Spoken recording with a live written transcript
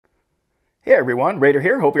Hey everyone, Raider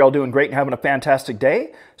here. Hope you're all doing great and having a fantastic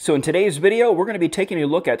day. So in today's video, we're going to be taking a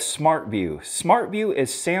look at SmartView. SmartView is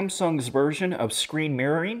Samsung's version of screen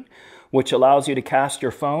mirroring, which allows you to cast your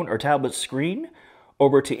phone or tablet screen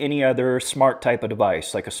over to any other smart type of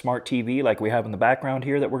device, like a smart TV like we have in the background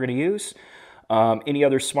here that we're going to use, any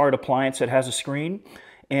other smart appliance that has a screen,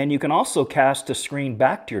 and you can also cast a screen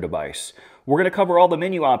back to your device. We're going to cover all the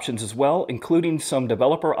menu options as well, including some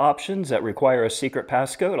developer options that require a secret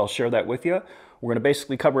passcode. I'll share that with you. We're going to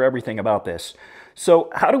basically cover everything about this. So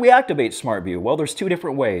how do we activate SmartView? Well, there's two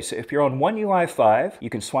different ways. If you're on One UI 5, you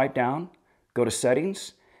can swipe down, go to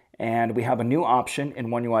Settings, and we have a new option in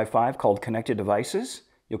One UI 5 called Connected Devices.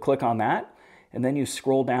 You'll click on that, and then you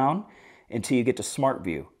scroll down until you get to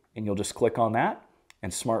SmartView, and you'll just click on that,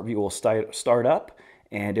 and SmartView will start up,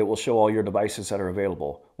 and it will show all your devices that are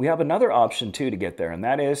available. We have another option too to get there, and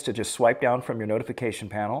that is to just swipe down from your notification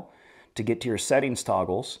panel to get to your settings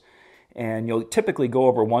toggles. And you'll typically go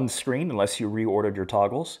over one screen unless you reordered your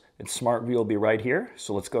toggles. And SmartView will be right here,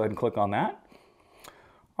 so let's go ahead and click on that.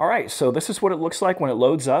 All right, so this is what it looks like when it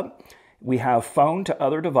loads up. We have phone to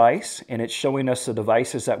other device, and it's showing us the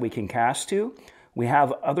devices that we can cast to. We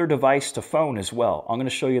have other device to phone as well. I'm going to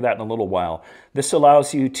show you that in a little while. This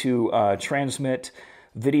allows you to transmit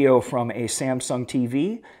video from a Samsung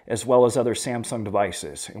TV as well as other Samsung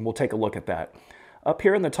devices, and we'll take a look at that. Up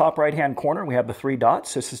here in the top right hand corner we have the three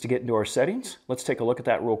dots. This is to get into our settings. Let's take a look at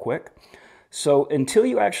that real quick. So until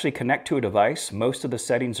you actually connect to a device, most of the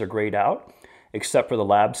settings are grayed out except for the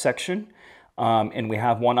lab section, and we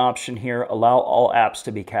have one option here, allow all apps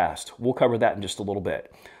to be cast. We'll cover that in just a little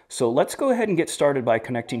bit. So let's go ahead and get started by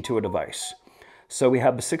connecting to a device. So we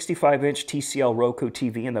have the 65-inch TCL Roku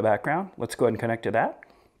TV in the background. Let's go ahead and connect to that.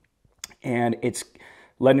 And it's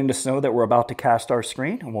letting us know that we're about to cast our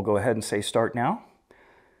screen, and we'll go ahead and say start now.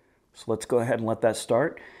 So let's go ahead and let that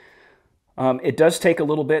start. It does take a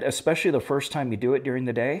little bit, especially the first time you do it during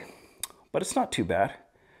the day, but it's not too bad.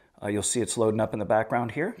 You'll see it's loading up in the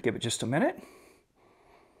background here. Give it just a minute.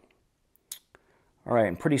 All right,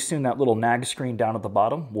 and pretty soon that little nag screen down at the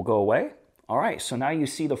bottom will go away. All right, so now you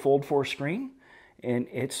see the Fold 4 screen, and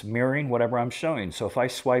it's mirroring whatever I'm showing. So if I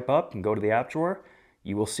swipe up and go to the app drawer,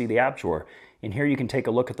 you will see the app drawer. And here you can take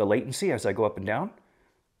a look at the latency as I go up and down.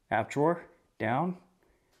 App drawer, down,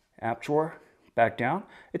 app drawer, back down.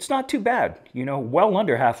 It's not too bad, you know, well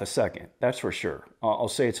under half a second, that's for sure. I'll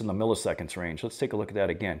say it's in the milliseconds range. Let's take a look at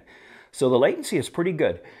that again. So the latency is pretty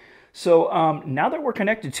good. So now that we're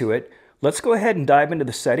connected to it, let's go ahead and dive into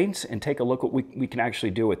the settings and take a look at what we can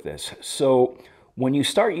actually do with this. So when you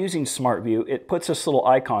start using SmartView, it puts this little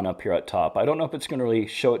icon up here at top. I don't know if it's going to really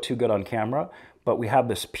show it too good on camera, but we have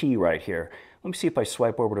this P right here. Let me see if I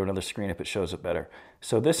swipe over to another screen if it shows it better.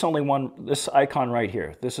 So this icon right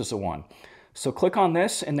here, this is the one. So click on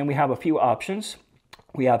this, and then we have a few options.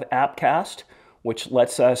 We have AppCast, which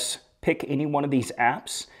lets us pick any one of these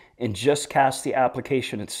apps and just cast the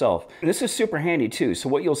application itself. And this is super handy too. So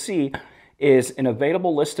what you'll see is an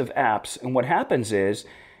available list of apps, and what happens is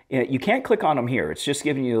you can't click on them here. It's just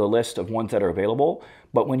giving you the list of ones that are available.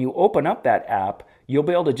 But when you open up that app, you'll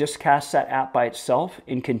be able to just cast that app by itself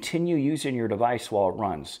and continue using your device while it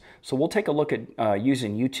runs. So we'll take a look at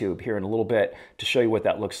using YouTube here in a little bit to show you what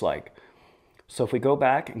that looks like. So if we go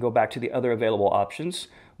back to the other available options,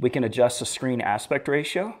 we can adjust the screen aspect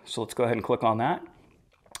ratio. So let's go ahead and click on that.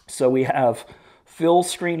 So we have fill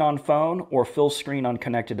screen on phone or fill screen on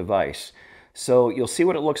connected device. So you'll see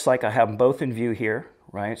what it looks like. I have them both in view here,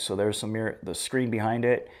 right? So there's the screen behind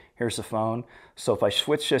it. Here's the phone. So if I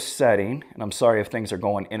switch this setting, and I'm sorry if things are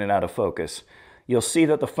going in and out of focus, you'll see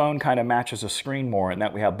that the phone kind of matches the screen more and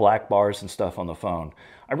that we have black bars and stuff on the phone.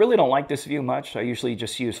 I really don't like this view much. I usually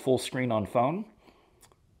just use full screen on phone.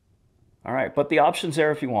 All right, but the option's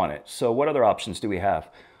there if you want it. So what other options do we have?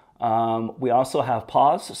 We also have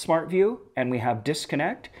Pause SmartView, and we have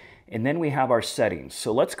Disconnect, and then we have our settings.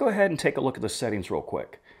 So let's go ahead and take a look at the settings real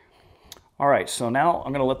quick. All right, so now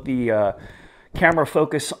I'm going to let the camera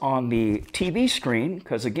focus on the TV screen,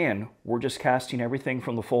 because again, we're just casting everything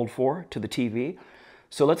from the Fold 4 to the TV.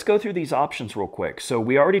 So let's go through these options real quick. So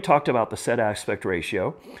we already talked about the set aspect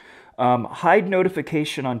ratio. Hide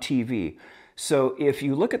notification on TV. So if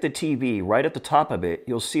you look at the TV, right at the top of it,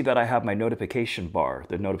 you'll see that I have my notification bar,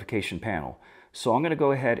 the notification panel. So I'm going to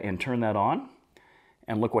go ahead and turn that on,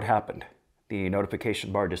 and look what happened. The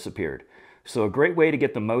notification bar disappeared. So a great way to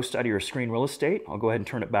get the most out of your screen real estate. I'll go ahead and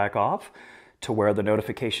turn it back off to where the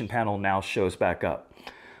notification panel now shows back up.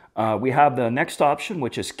 We have the next option,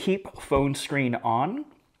 which is keep phone screen on.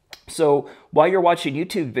 So while you're watching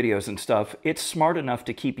YouTube videos and stuff, it's smart enough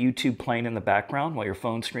to keep YouTube playing in the background while your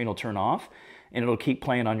phone screen will turn off. and it'll keep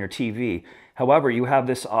playing on your TV. However, you have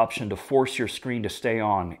this option to force your screen to stay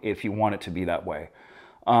on if you want it to be that way.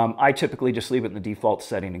 I typically just leave it in the default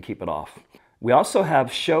setting and keep it off. We also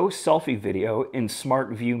have Show Selfie Video in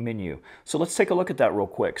Smart View menu. So let's take a look at that real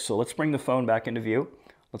quick. So let's bring the phone back into view.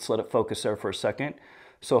 Let's let it focus there for a second.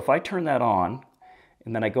 So if I turn that on,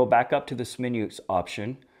 and then I go back up to this menu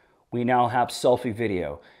option, we now have Selfie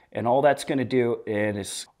Video. And all that's going to do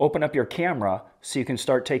is open up your camera so you can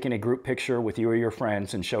start taking a group picture with you or your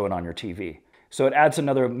friends and show it on your TV. So it adds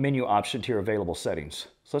another menu option to your available settings.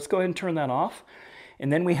 So let's go ahead and turn that off.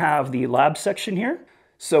 And then we have the lab section here.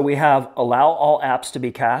 So we have allow all apps to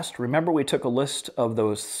be cast. Remember we took a list of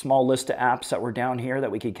those small list of apps that were down here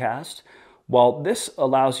that we could cast? Well, this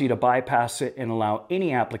allows you to bypass it and allow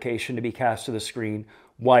any application to be cast to the screen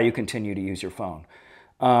while you continue to use your phone.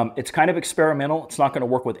 It's kind of experimental. It's not going to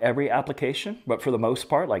work with every application, but for the most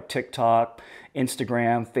part, like TikTok,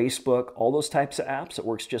 Instagram, Facebook, all those types of apps, it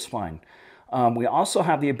works just fine. We also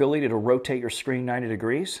have the ability to rotate your screen 90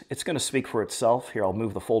 degrees. It's going to speak for itself. Here, I'll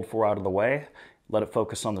move the Fold 4 out of the way. Let it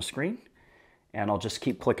focus on the screen, and I'll just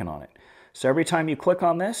keep clicking on it. So every time you click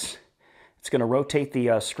on this, it's going to rotate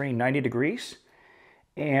the screen 90 degrees.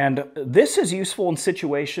 And this is useful in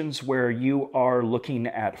situations where you are looking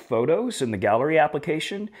at photos in the gallery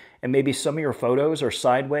application, and maybe some of your photos are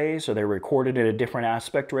sideways or they're recorded at a different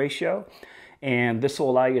aspect ratio. And this will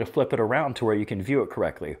allow you to flip it around to where you can view it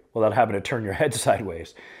correctly without having to turn your head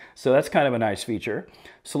sideways. So that's kind of a nice feature.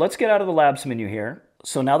 So let's get out of the Labs menu here.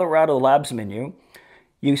 So now that we're out of the Labs menu,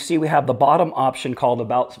 you see we have the bottom option called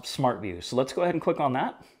About Smart View. So let's go ahead and click on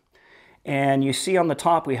that. And you see on the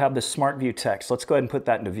top we have the Smart View text. Let's go ahead and put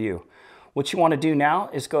that into view. What you want to do now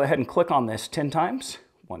is go ahead and click on this 10 times.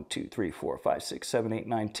 1, 2, 3, 4, 5, 6, 7, 8,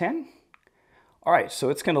 9, 10. All right, so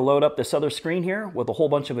it's going to load up this other screen here with a whole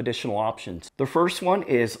bunch of additional options. The first one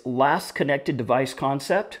is Last Connected Device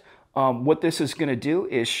Concept. What this is going to do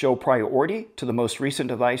is show priority to the most recent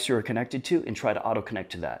device you're connected to and try to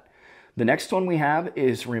auto-connect to that. The next one we have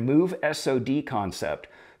is Remove SOD Concept.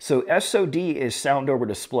 So SOD is Sound Over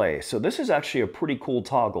Display. So this is actually a pretty cool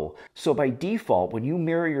toggle. So by default, when you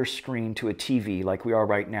mirror your screen to a TV like we are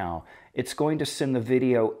right now, it's going to send the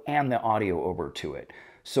video and the audio over to it.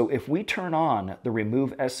 So if we turn on the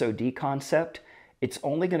Remove SOD Concept, it's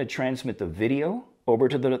only going to transmit the video over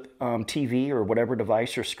to the TV or whatever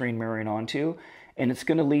device you're screen mirroring onto, and it's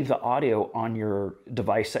going to leave the audio on your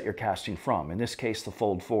device that you're casting from, in this case the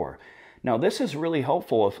Fold 4. Now this is really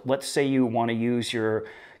helpful if, let's say you want to use your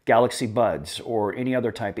Galaxy Buds or any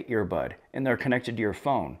other type of earbud, and they're connected to your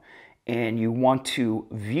phone, and you want to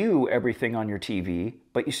view everything on your TV,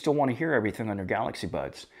 but you still want to hear everything on your Galaxy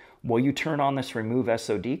Buds. Well, you turn on this Remove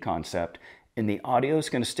SOD Concept, and the audio is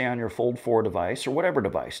going to stay on your Fold 4 device or whatever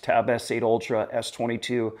device, Tab S8 Ultra,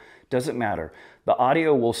 S22, doesn't matter. The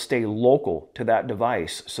audio will stay local to that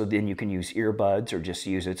device, so then you can use earbuds or just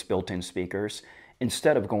use its built-in speakers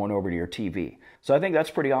instead of going over to your TV. So I think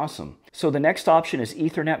that's pretty awesome. So the next option is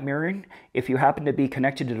Ethernet mirroring. If you happen to be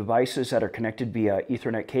connected to devices that are connected via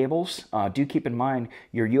Ethernet cables, do keep in mind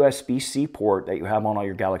your USB-C port that you have on all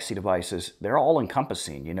your Galaxy devices, they're all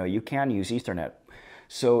encompassing. You know, you can use Ethernet.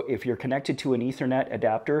 So if you're connected to an Ethernet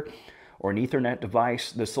adapter or an Ethernet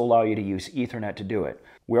device, this will allow you to use Ethernet to do it.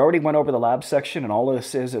 We already went over the lab section, and all of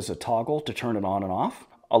this is a toggle to turn it on and off.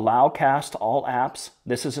 Allow cast all apps.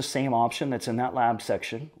 This is the same option that's in that lab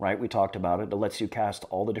section, right? We talked about it. It lets you cast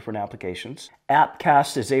all the different applications. App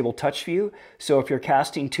cast disable touch view. So if you're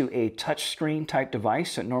casting to a touch screen type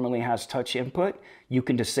device that normally has touch input, you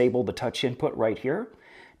can disable the touch input right here.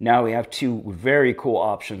 Now we have two very cool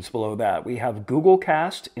options below that. We have Google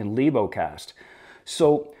Cast and LiboCast.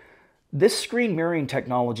 So this screen mirroring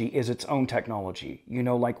technology is its own technology. You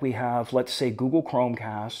know, like we have, let's say, Google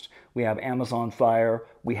Chromecast, we have Amazon Fire,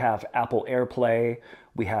 we have Apple AirPlay,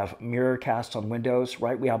 we have Mirrorcast on Windows,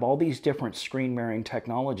 right? We have all these different screen mirroring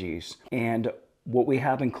technologies. And what we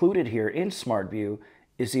have included here in SmartView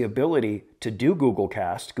is the ability to do Google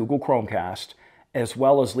Cast, Google Chromecast, as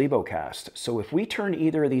well as LiboCast. So if we turn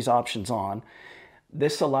either of these options on,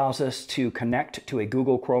 this allows us to connect to a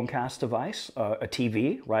Google Chromecast device, a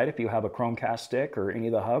TV, right? If you have a Chromecast stick or any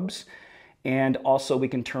of the hubs. And also we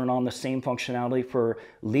can turn on the same functionality for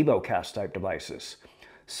LiboCast type devices.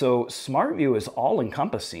 So SmartView is all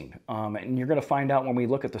encompassing. And you're gonna find out when we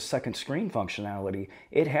look at the second screen functionality,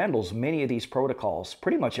 it handles many of these protocols,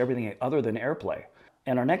 pretty much everything other than AirPlay.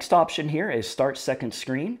 And our next option here is Start Second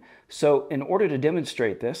Screen. So in order to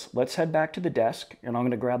demonstrate this, let's head back to the desk, and I'm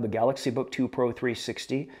going to grab the Galaxy Book 2 Pro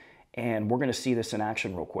 360, and we're going to see this in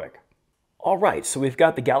action real quick. All right, so we've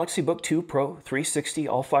got the Galaxy Book 2 Pro 360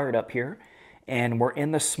 all fired up here, And we're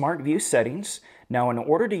in the Smart View settings. Now, in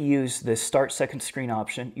order to use this Start Second Screen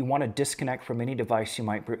option, you want to disconnect from any device you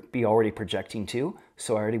might be already projecting to.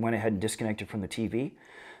 So I already went ahead and disconnected from the TV.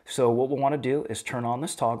 So what we'll want to do is turn on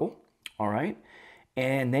this toggle, all right?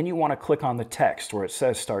 And then you want to click on the text where it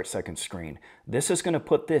says Start Second Screen. This is going to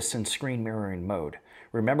put this in screen mirroring mode.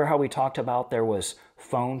 Remember how we talked about there was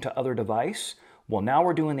phone to other device? Well, now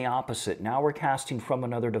we're doing the opposite. Now we're casting from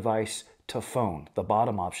another device to phone, the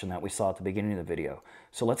bottom option that we saw at the beginning of the video.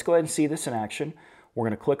 So let's go ahead and see this in action. We're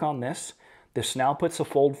going to click on this. This now puts a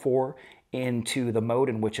Fold 4 into the mode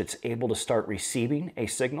in which it's able to start receiving a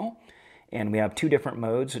signal. And we have two different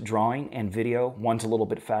modes, drawing and video. One's a little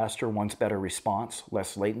bit faster, one's better response,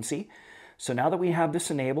 less latency. So now that we have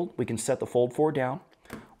this enabled, we can set the Fold 4 down.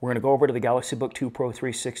 We're going to go over to the Galaxy Book 2 Pro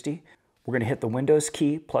 360. We're going to hit the Windows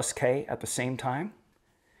key plus K at the same time.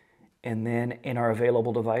 And then in our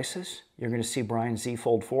available devices, you're going to see Brian Z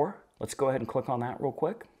Fold 4. Let's go ahead and click on that real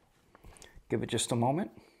quick. Give it just a moment.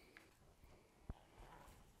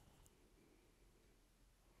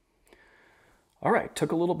 All right,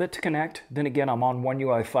 took a little bit to connect. Then again, I'm on One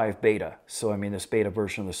UI 5 beta. So, I mean, this beta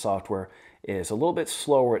version of the software is a little bit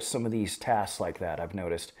slower at some of these tasks like that, I've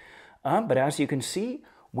noticed. But as you can see,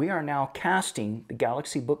 we are now casting the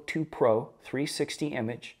Galaxy Book 2 Pro 360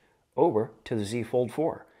 image over to the Z Fold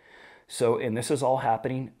 4. So, and this is all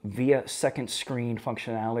happening via second screen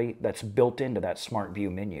functionality that's built into that Smart View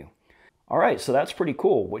menu. All right, so that's pretty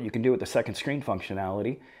cool, what you can do with the second screen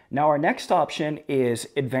functionality. Now our next option is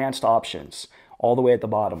advanced options, all the way at the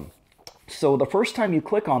bottom. So the first time you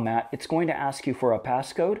click on that, it's going to ask you for a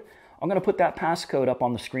passcode. I'm going to put that passcode up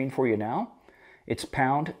on the screen for you now. It's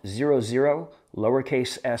 #00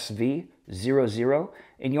 lowercase sv 00,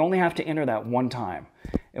 and you only have to enter that one time.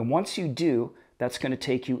 And once you do, that's going to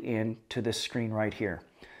take you into this screen right here.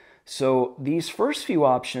 So these first few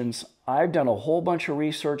options, I've done a whole bunch of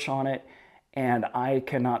research on it, and I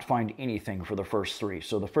cannot find anything for the first three.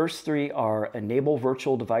 So the first three are Enable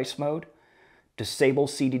Virtual Device Mode, Disable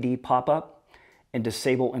CDD Pop-Up, and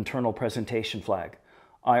Disable Internal Presentation Flag.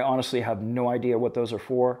 I honestly have no idea what those are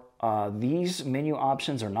for. These menu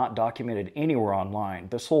options are not documented anywhere online.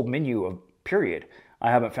 This whole menu, period, I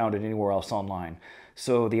haven't found it anywhere else online.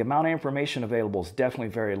 So the amount of information available is definitely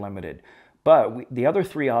very limited. But the other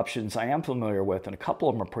three options I am familiar with, and a couple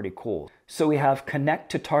of them are pretty cool. So we have Connect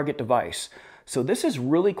to Target Device. So this is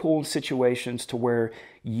really cool in situations to where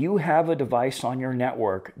you have a device on your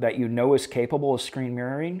network that you know is capable of screen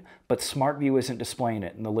mirroring, but SmartView isn't displaying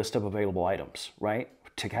it in the list of available items, right,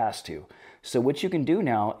 to cast to. So what you can do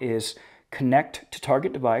now is connect to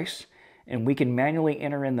target device, and we can manually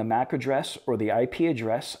enter in the MAC address or the IP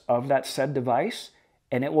address of that said device,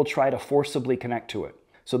 and it will try to forcibly connect to it.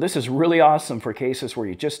 So this is really awesome for cases where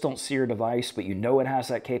you just don't see your device, but you know it has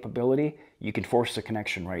that capability. You can force the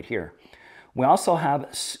connection right here. We also have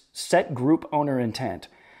Set Group Owner Intent.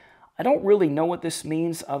 I don't really know what this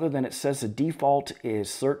means other than it says the default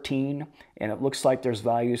is 13, and it looks like there's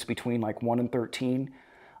values between like 1 and 13.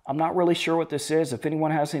 I'm not really sure what this is. If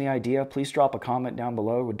anyone has any idea, please drop a comment down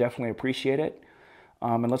below. Would definitely appreciate it.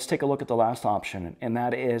 And let's take a look at the last option, and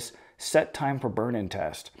that is Set Time for Burn-In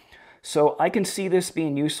Test. So I can see this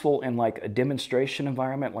being useful in like a demonstration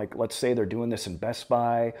environment, like let's say they're doing this in Best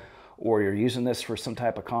Buy, or you're using this for some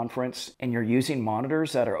type of conference, and you're using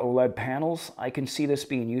monitors that are OLED panels. I can see this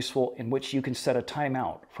being useful in which you can set a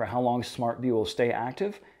timeout for how long SmartView will stay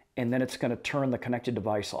active, and then it's going to turn the connected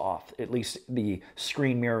device off, at least the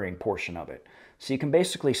screen mirroring portion of it. So you can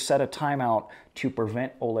basically set a timeout to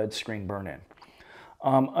prevent OLED screen burn-in.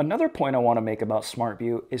 Another point I want to make about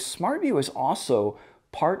SmartView is also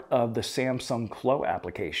part of the Samsung Flow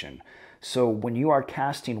application. So when you are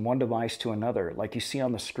casting one device to another, like you see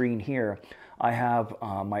on the screen here, I have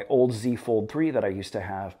my old Z Fold 3 that I used to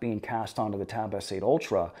have being cast onto the Tab S8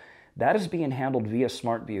 Ultra. That is being handled via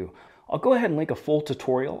SmartView. I'll go ahead and link a full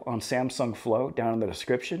tutorial on Samsung Flow down in the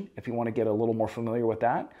description if you want to get a little more familiar with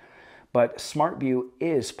that. But SmartView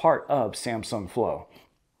is part of Samsung Flow.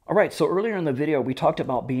 All right, so earlier in the video, we talked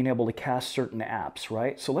about being able to cast certain apps,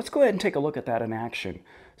 right? So let's go ahead and take a look at that in action.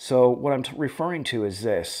 So what I'm referring to is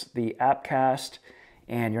this, the app cast,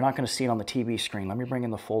 and you're not going to see it on the TV screen. Let me bring in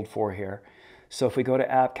the Fold 4 here. So if we go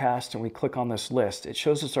to app cast and we click on this list, it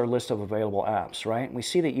shows us our list of available apps, right? And we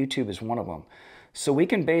see that YouTube is one of them. So we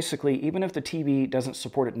can basically, even if the TV doesn't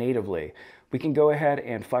support it natively, we can go ahead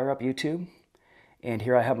and fire up YouTube. And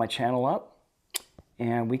here I have my channel up,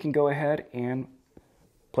 and we can go ahead and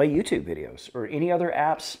play YouTube videos or any other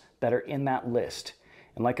apps that are in that list.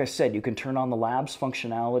 And like I said, you can turn on the Labs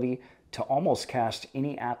functionality to almost cast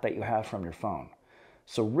any app that you have from your phone.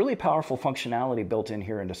 So really powerful functionality built in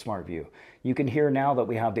here into SmartView. You can hear now that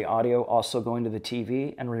we have the audio also going to the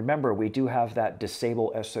TV. And remember, we do have that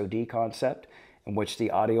disable SOD concept in which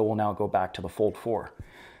the audio will now go back to the Fold 4.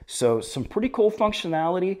 So some pretty cool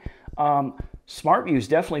functionality. SmartView is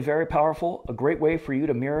definitely very powerful, a great way for you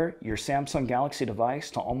to mirror your Samsung Galaxy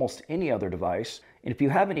device to almost any other device. And if you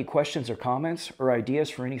have any questions or comments or ideas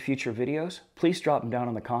for any future videos, please drop them down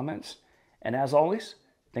in the comments. And as always,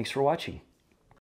 thanks for watching.